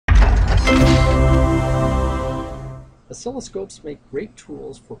Oscilloscopes make great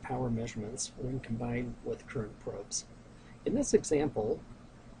tools for power measurements when combined with current probes. In this example,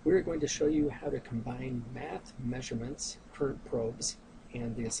 we're going to show you how to combine math measurements, current probes,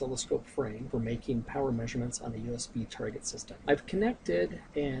 and the oscilloscope frame for making power measurements on a USB target system. I've connected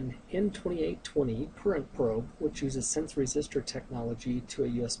an N2820 current probe, which uses sense resistor technology, to a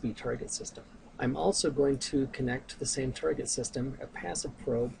USB target system. I'm also going to connect to the same target system a passive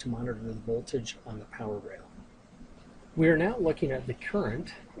probe to monitor the voltage on the power rail. We are now looking at the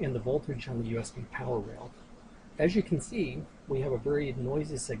current and the voltage on the USB power rail. As you can see, we have a very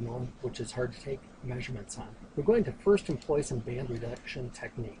noisy signal which is hard to take measurements on. We're going to first employ some band reduction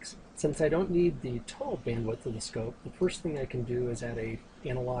techniques. Since I don't need the total bandwidth of the scope, the first thing I can do is add an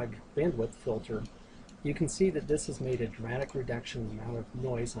analog bandwidth filter. You can see that this has made a dramatic reduction in the amount of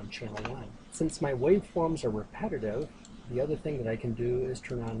noise on channel 1. Since my waveforms are repetitive, the other thing that I can do is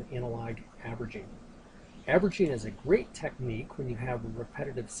turn on analog averaging. Averaging is a great technique when you have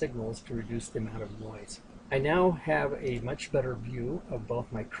repetitive signals to reduce the amount of noise. I now have a much better view of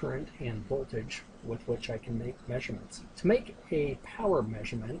both my current and voltage with which I can make measurements. To make a power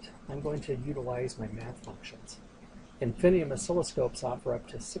measurement, I'm going to utilize my math functions. Infiniium oscilloscopes offer up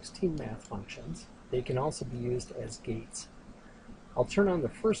to 16 math functions. They can also be used as gates. I'll turn on the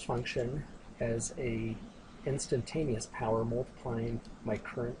first function as a instantaneous power multiplying my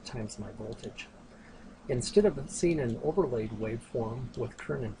current times my voltage. Instead of seeing an overlaid waveform with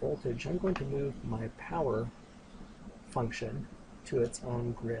current and voltage, I'm going to move my power function to its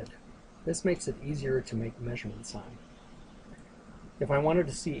own grid. This makes it easier to make measurements on. If I wanted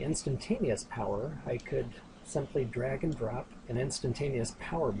to see instantaneous power, I could simply drag and drop an instantaneous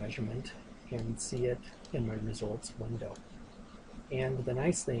power measurement and see it in my results window. And the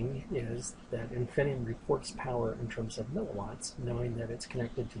nice thing is that Infiniium reports power in terms of milliwatts, knowing that it's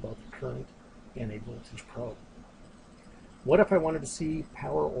connected to both a current and a voltage probe. What if I wanted to see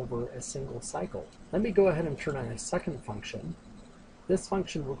power over a single cycle? Let me go ahead and turn on a second function. This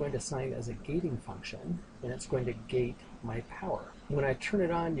function we're going to assign as a gating function, and it's going to gate my power. When I turn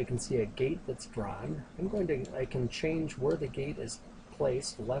it on, you can see a gate that's drawn. I can change where the gate is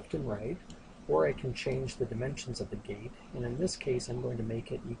placed, left and right, or I can change the dimensions of the gate, and in this case I'm going to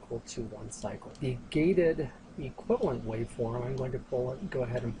make it equal to 1 cycle. The gated equivalent waveform I'm going to go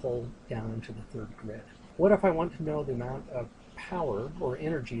ahead and pull down into the third grid. What if I want to know the amount of power or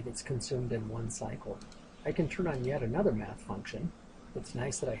energy that's consumed in 1 cycle? I can turn on yet another math function. It's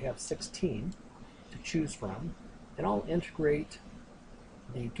nice that I have 16 to choose from, and I'll integrate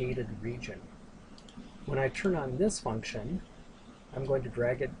the gated region. When I turn on this function, I'm going to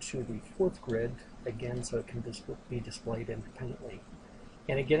drag it to the 4th grid again so it can be displayed independently.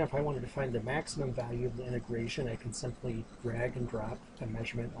 And again, if I wanted to find the maximum value of the integration, I can simply drag and drop a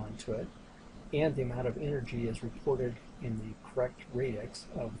measurement onto it, and the amount of energy is reported in the correct radix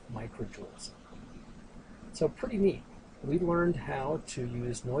of microjoules. So pretty neat. We learned how to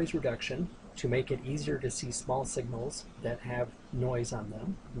use noise reduction to make it easier to see small signals that have noise on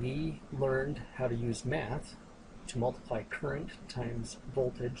them. We learned how to use math to multiply current times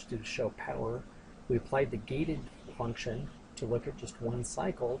voltage to show power. We applied the gated function to look at just 1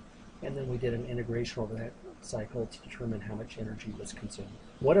 cycle, and then we did an integration over that cycle to determine how much energy was consumed.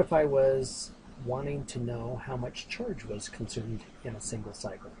 What if I was wanting to know how much charge was consumed in a single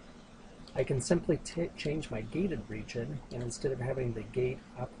cycle? I can simply change my gated region, and instead of having the gate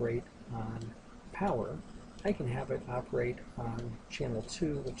operate on power, I can have it operate on channel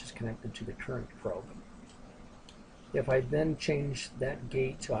 2, which is connected to the current probe. If I then change that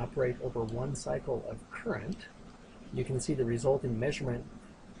gate to operate over 1 cycle of current, you can see the resulting measurement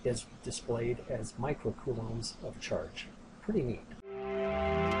is displayed as microcoulombs of charge. Pretty neat.